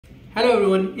Hello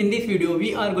everyone, in this video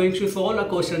we are going to solve a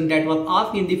question that was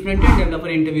asked in the front-end developer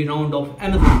interview round of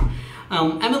Amazon.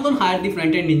 Amazon hired the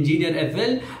front-end engineer as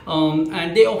well,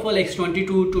 and they offer like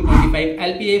 22 to 25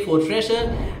 LPA for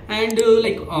fresher. And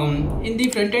in the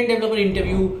front-end developer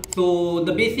interview, so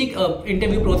the basic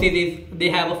interview process is they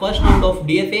have a first round of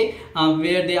DSA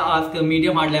where they ask a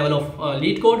medium hard level of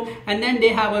lead code, and then they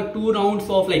have a 2 rounds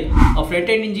of like a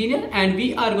front-end engineer, and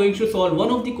we are going to solve one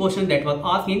of the questions that was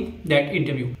asked in that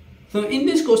interview. So in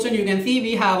this question you can see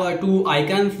we have two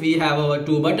icons, we have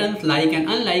two buttons, like and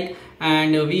unlike,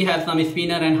 and we have some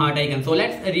spinner and heart icon. So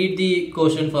let's read the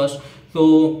question first.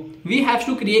 So we have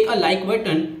to create a like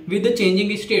button with the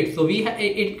changing state. So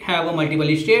it have a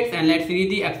multiple states, and let's read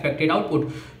the expected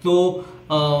output. So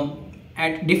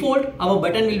at default our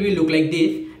button will be look like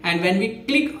this, and when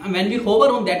we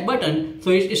hover on that button, so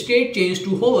its state change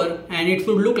to hover and it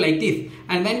should look like this.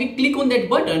 And when we click on that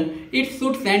button, it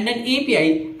should send an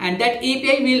API, and that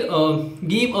API will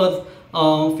give us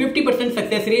 50%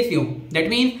 success ratio. That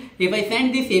means if I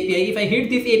send this API, if I hit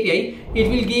this API, it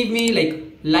will give me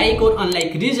like or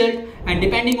unlike result, and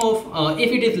depending of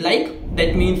if it is like,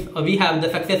 that means we have the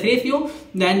success ratio,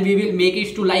 then we will make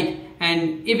it to like.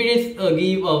 And if it is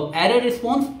give error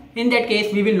response, in that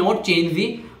case we will not change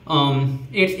the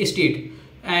its state.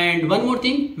 And one more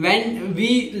thing, when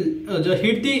we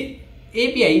hit the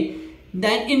API,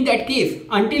 then in that case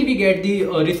until we get the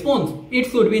response, it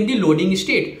should be in the loading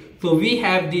state. So we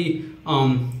have the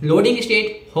loading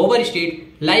state, hover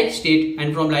state, like state,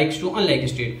 and from likes to unlike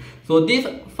state. So this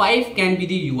 5 can be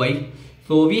the UI.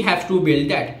 So we have to build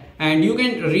that, and you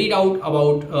can read out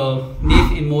about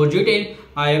this in more detail.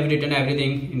 I have written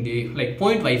everything in the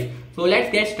point wise. So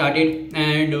let's get started,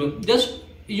 and just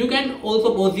you can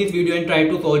also pause this video and try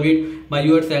to solve it by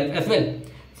yourself as well.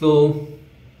 So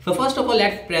first of all,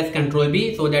 let's press Ctrl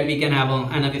B so that we can have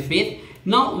another space.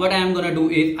 Now what I am gonna do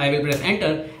is I will press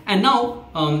enter, and now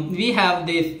we have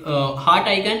this heart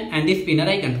icon and this spinner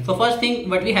icon. So first thing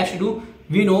what we have to do,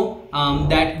 we know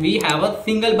that we have a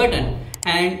single button,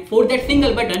 and for that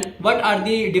single button, what are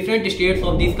the different states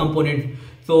of these components?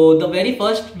 So the very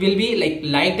first will be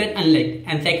liked and unliked,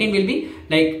 and second will be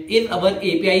is our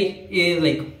API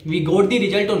is we got the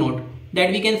result or not.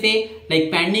 That we can say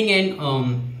pending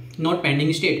and not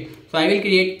pending state. So I will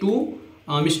create two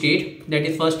state, that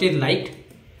is first is liked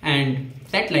and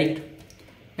set liked.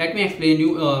 Let me explain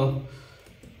you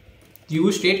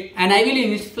use state, and I will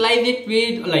initialize it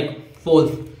with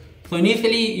false. So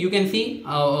initially you can see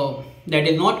that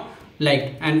is not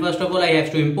liked, and first of all I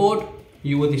have to import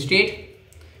use state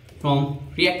from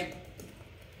React.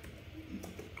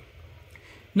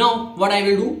 Now what I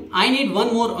will do, I need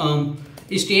one more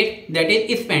state, that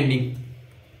is pending.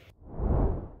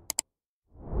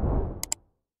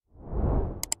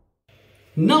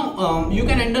 Now you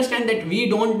can understand that we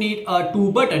don't need a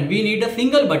two button, we need a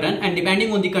single button, and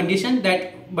depending on the condition,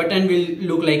 that button will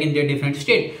look like in their different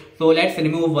state. So let's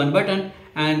remove one button,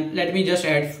 and let me just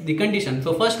add the condition.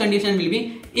 So first condition will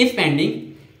be is pending.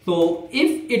 So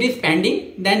if it is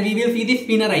pending, then we will see the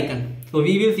spinner icon. So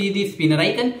we will see the spinner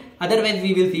icon, otherwise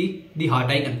we will see the heart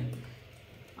icon.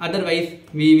 Otherwise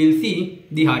we will see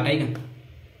the heart icon.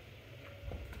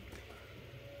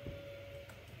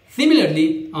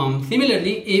 Similarly,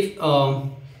 if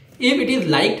it is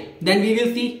liked, then we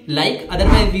will see like,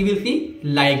 otherwise we will see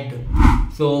liked.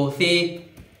 So say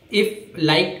if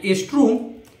liked is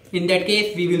true, in that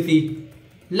case we will see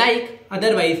like,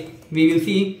 otherwise we will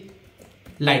see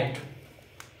liked.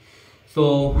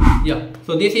 So yeah,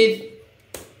 so this is,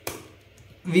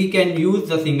 we can use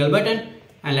the single button,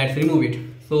 and let's remove it.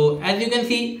 So as you can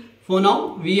see, for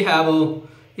now we have a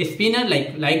spinner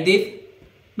like this.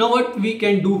 Now what we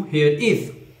can do here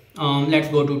is let's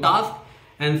go to task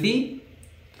and see.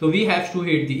 So we have to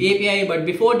hit the API, but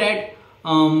before that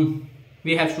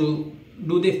we have to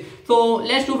do this. So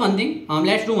let's do one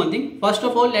thing. First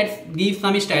of all, let's give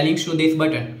some stylings to this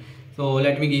button. So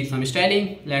let me give some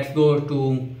styling. Let's go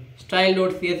to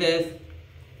style.css,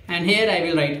 and here I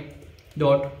will write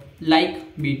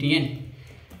 .like btn,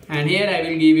 and here I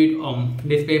will give it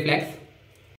display flex,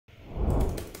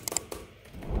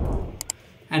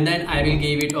 and then I will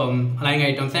give it align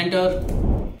item center,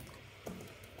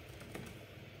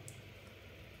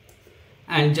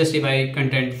 and justify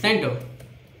content center.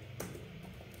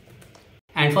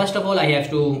 And first of all I have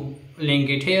to link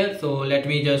it here. So let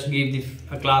me just give this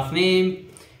a class name.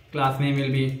 Class name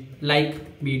will be like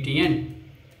btn,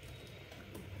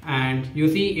 and you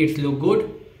see it's look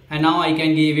good. And now I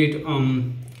can give it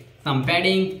some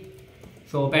padding.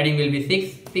 So padding will be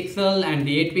 6 pixel and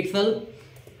the 8 pixel,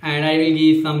 and I will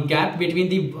give some gap between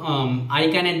the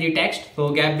icon and the text. So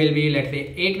gap will be, let's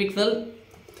say, 8 pixel,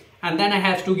 and then I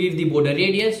have to give the border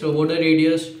radius. So border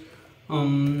radius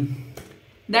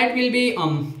that will be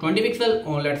 20 pixel,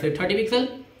 or let's say 30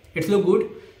 pixel. It's look good.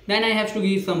 Then I have to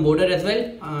give some border as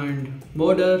well, and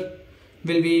border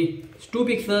will be 2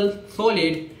 pixel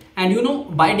solid. And you know,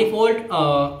 by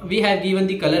default we have given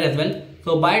the color as well.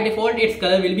 So by default its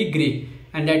color will be gray,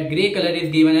 and that gray color is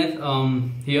given as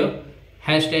here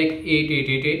hashtag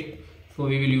 8888. So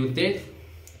we will use this.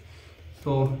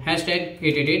 So hashtag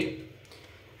 888,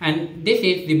 and this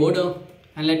is the border.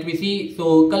 And let me see.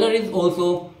 So color will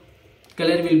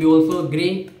be also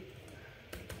gray.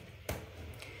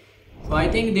 So I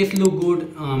think this look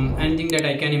good. Anything that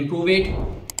I can improve it.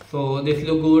 So this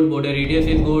look good. Border radius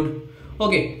is good.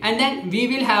 Okay, and then we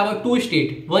will have a two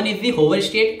state. One is the hover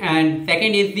state, and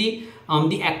second is the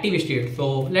active state.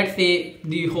 So let's say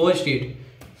the hover state.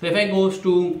 So if I goes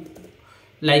to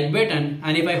like button,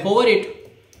 and if I hover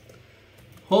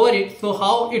it, so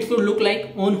how it should look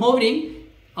like on hovering,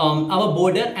 our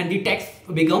border and the text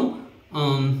become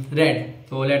red.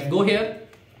 So let's go here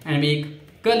and make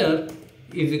color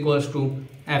is equals to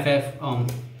ff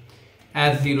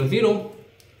as 00,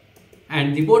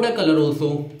 and the border color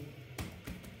also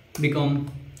become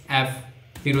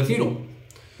f00.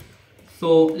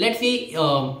 So let's see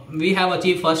we have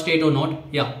achieved first state or not.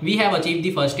 Yeah, we have achieved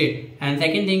the first state. And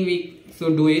second thing we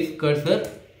should do is cursor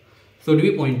should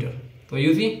be pointer. So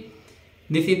you see,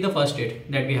 this is the first state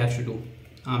that we have to do.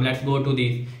 Let's go to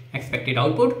the expected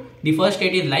output. The first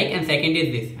state is like, and second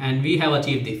is this, and we have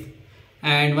achieved this.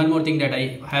 And one more thing that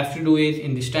I have to do is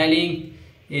in the styling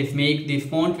is make this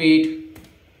font weight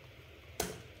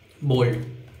bold.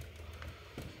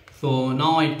 So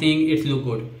now I think it's look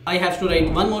good. I have to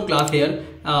write one more class here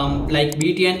like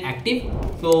btn active.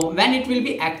 So when it will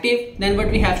be active, then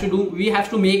what we have to do, we have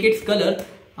to make its color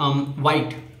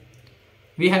white.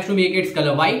 We have to make its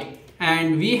color white,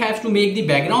 and we have to make the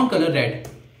background color red.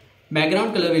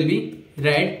 Background color will be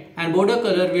red, and border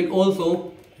color will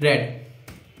also red.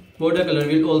 Border color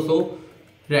will also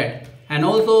red, and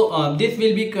also this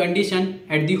will be conditioned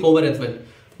at the hover as well.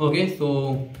 Okay,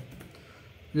 so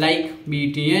like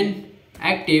btn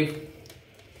active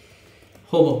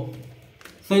hover.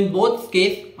 So in both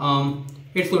case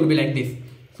it should be like this.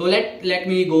 So let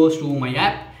me go to my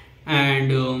app,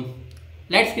 and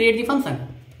let's create the function.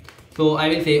 So I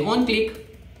will say on click.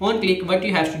 What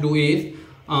you have to do is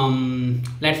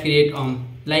let's create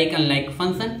like unlike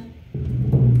function,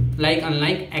 like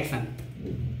unlike action.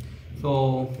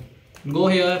 So go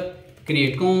here,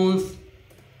 create cons,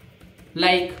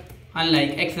 like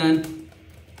unlike action,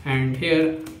 and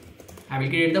here I will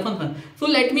create the function. So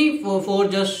let me for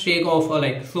just shake off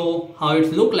like so how it's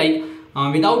look like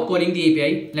without calling the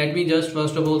API. Let me just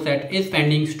first of all set is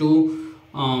pendings to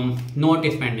not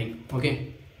is pending.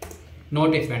 Okay,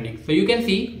 not is pending. So you can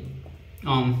see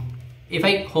if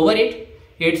I hover it,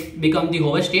 it's become the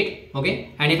hover state.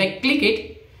 Okay, and if I click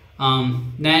it,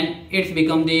 then it's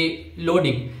become the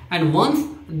loading. And once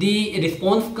the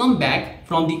response come back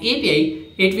from the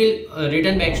API, it will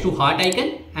return back to heart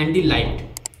icon and the light.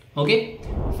 Okay,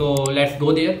 so let's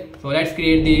go there. So let's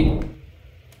create the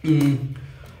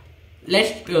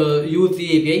let's use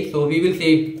the API. So we will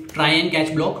say try and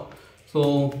catch block.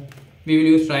 So we will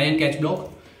use try and catch block.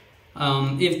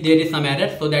 If there is some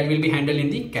error, so that will be handled in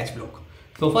the catch block.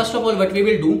 So first of all, what we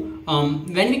will do,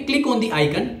 when we click on the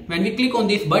icon, when we click on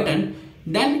this button,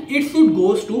 then it should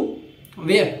goes to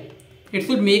where it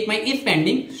should make my is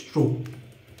pending true.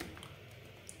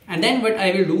 And then what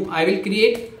I will do, I will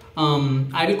create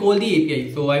I will call the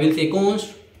API. So I will say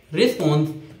const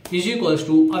response is equals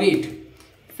to await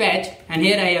fetch, and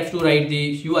here I have to write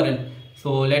the URL.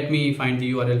 So let me find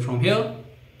the URL from here.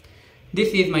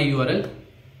 This is my URL.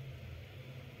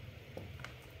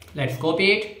 Let's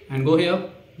copy it and go here,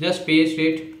 just paste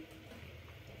it,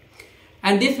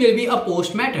 and this will be a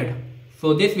post method.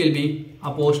 So this will be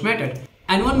a post method.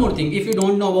 And one more thing, if you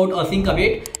don't know about async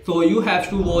await, so you have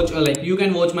to watch like you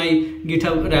can watch my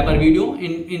GitHub wrapper video.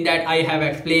 In that I have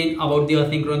explained about the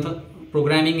asynchronous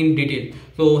programming in detail.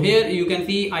 So here you can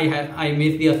see I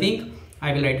missed the async.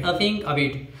 I will write async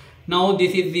await. Now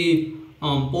this is the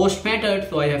post method,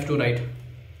 so I have to write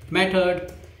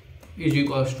method is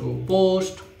equals to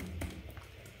post.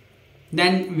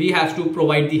 Then we have to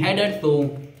provide the header.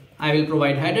 So I will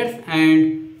provide headers,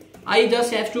 and I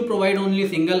just have to provide only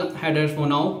single headers for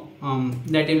now.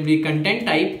 That will be content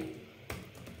type,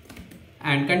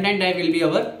 and content type will be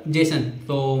our JSON.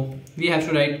 So we have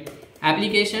to write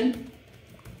application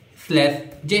 /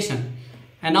 JSON,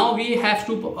 and now we have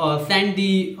to send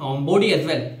the body as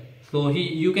well. So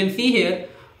you can see here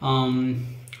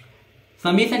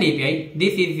submission API.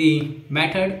 This is the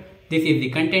method, this is the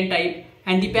content type,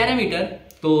 and the parameter.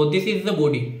 So this is the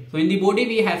body. So in the body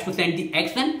we have to send the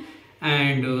action,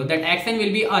 and that action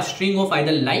will be a string of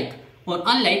either like or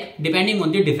unlike depending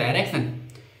on the desired action.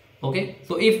 Okay,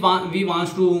 so if we want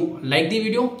to like the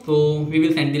video, so we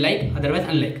will send the like, otherwise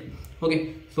unlike.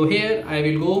 Okay, so here I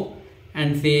will go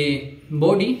and say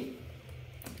body,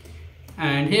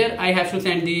 and here I have to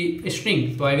send the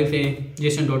string. So I will say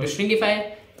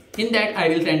json.stringify. In that I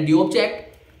will send the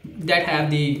object that have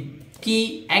the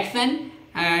key action,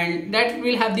 and that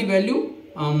will have the value.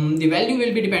 The value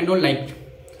will be depend on like.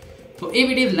 So if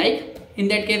it is like, in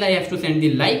that case I have to send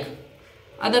the like,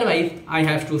 otherwise I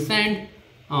have to send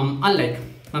unlike,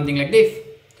 something like this.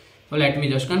 So let me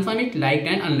just confirm it, liked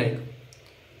and unlike.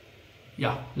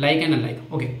 Yeah, like and unlike.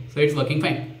 Okay, so it's working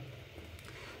fine.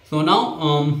 So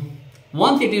now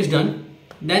once it is done,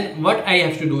 then what I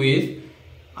have to do is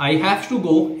I have to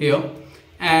go here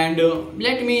and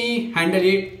let me handle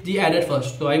it the error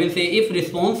first. So I will say if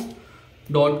response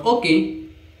dot okay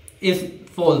is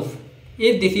false,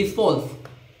 if this is false,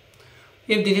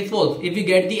 if this is false, if we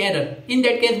get the error, in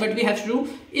that case what we have to do,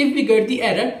 if we get the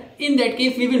error, in that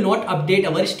case we will not update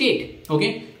our state.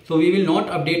 Okay, so we will not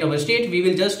update our state, we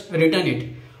will just return it.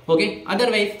 Okay,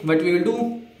 otherwise what we will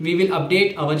do, we will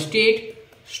update our state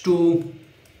to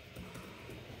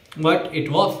what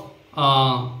it was,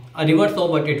 a reverse of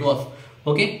what it was.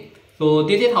 Okay, so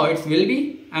this is how it will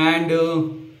be, and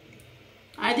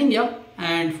I think, yeah,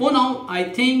 and for now I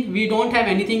think we don't have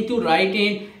anything to write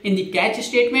in the catch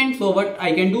statement. So what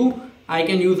I can do, I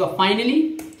can use a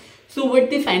finally. So what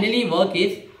the finally work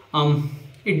is,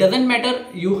 it doesn't matter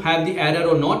you have the error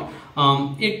or not,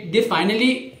 this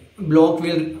finally block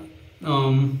will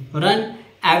run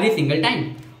every single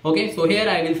time. Okay, so here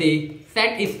I will say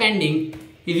set is pending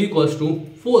is equals to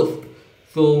false.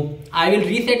 So I will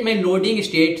reset my loading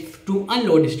state to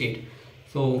unload state.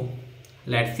 So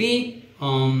let's see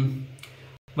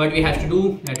what we have to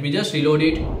do. Let me just reload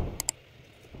it.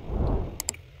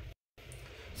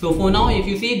 So for now, if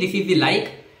you see, this is the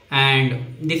like,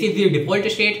 and this is the default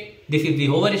state, this is the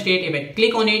hover state. If I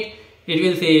click on it, it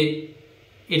will say,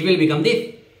 it will become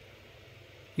this.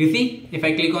 You see, if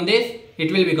I click on this,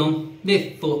 it will become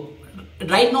this. So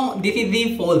right now this is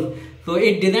the false, so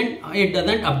it doesn't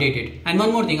update it. And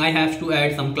one more thing, I have to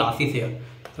add some classes here.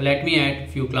 So let me add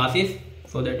few classes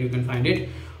so that you can find it.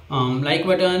 Like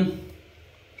button,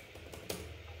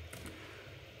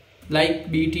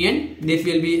 like btn, this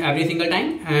will be every single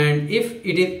time, and if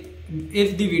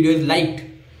the video is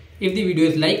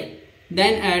liked,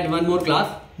 then add one more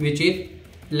class which is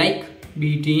like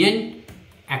btn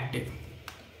active.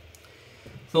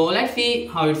 So let's see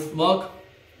how it's work.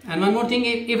 And one more thing,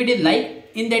 if it is like,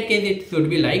 in that case it should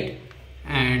be liked,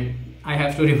 and I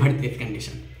have to revert this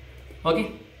condition.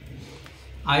 Okay,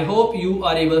 I hope you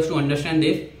are able to understand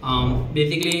this.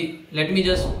 Basically let me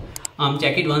just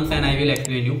check it once and I will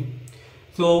explain you.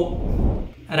 So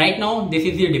right now this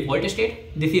is the default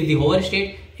state, this is the hover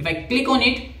state. If I click on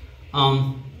it,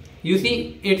 you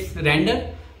see it's render,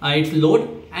 it's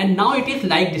load, and now it is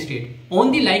liked state.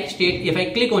 On the like state, if I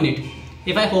click on it,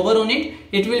 if I hover on it,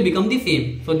 it will become the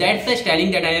same. So that's the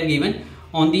styling that I have given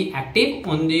on the active,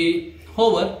 on the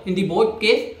hover. In the both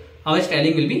case, our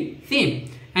styling will be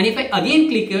same. And if I again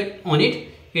click on it,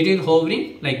 it is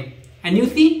hovering like, and you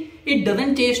see it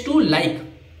doesn't change to like.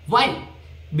 Why?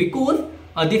 Because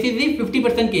this is the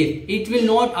 50% case. It will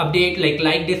not update,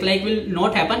 like dislike will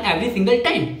not happen every single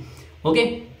time.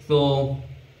 Okay, so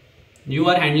you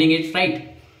are handling it right.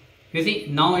 You see,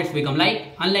 now it's become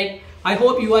like, unlike. I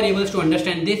hope you are able to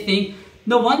understand this thing.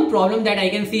 The one problem that I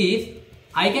can see is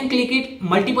I can click it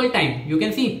multiple times. You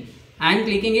can see I am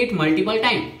clicking it multiple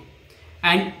times,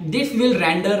 and this will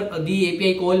render the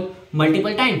API call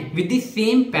multiple times with the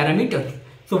same parameters.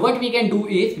 So what we can do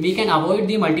is we can avoid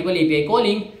the multiple API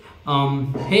calling.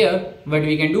 Here what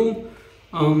we can do,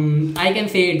 I can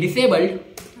say disabled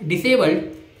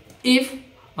if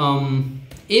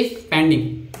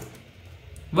pending.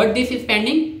 What this is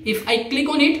pending, if I click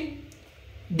on it,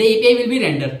 the API will be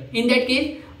rendered. In that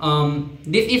case,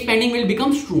 this is pending will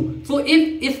become true. So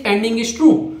if pending is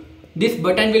true, this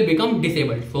button will become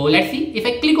disabled. So let's see, if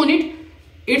I click on it,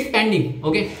 it's pending.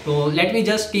 Okay, so let me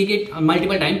just click it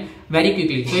multiple times very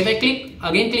quickly. So if I click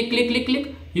again, click,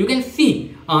 you can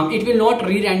see it will not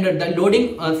re-render the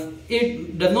loading.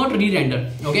 It does not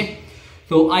re-render. Okay,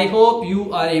 so I hope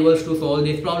you are able to solve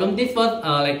this problem. This was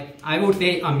like, I would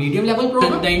say, a medium level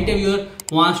problem. The interviewer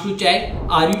wants to check,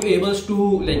 are you able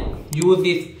to use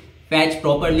this fetch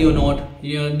properly or not.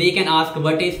 They can ask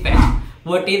what is fetch.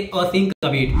 what is async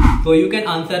await. So you can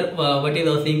answer what is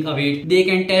async await. They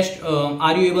can test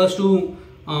are you able to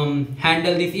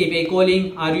handle this API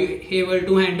calling, are you able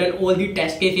to handle all the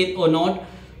test cases or not.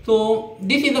 So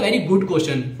this is a very good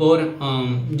question for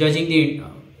judging the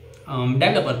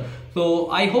developer. So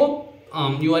I hope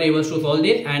you are able to solve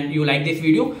this and you like this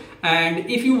video. And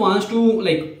if you want to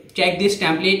like check this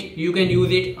template, you can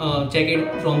use it, check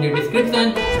it from the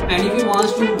description. And if you want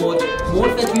to watch more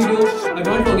such videos,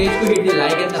 don't forget to hit the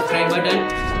like and subscribe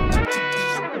button.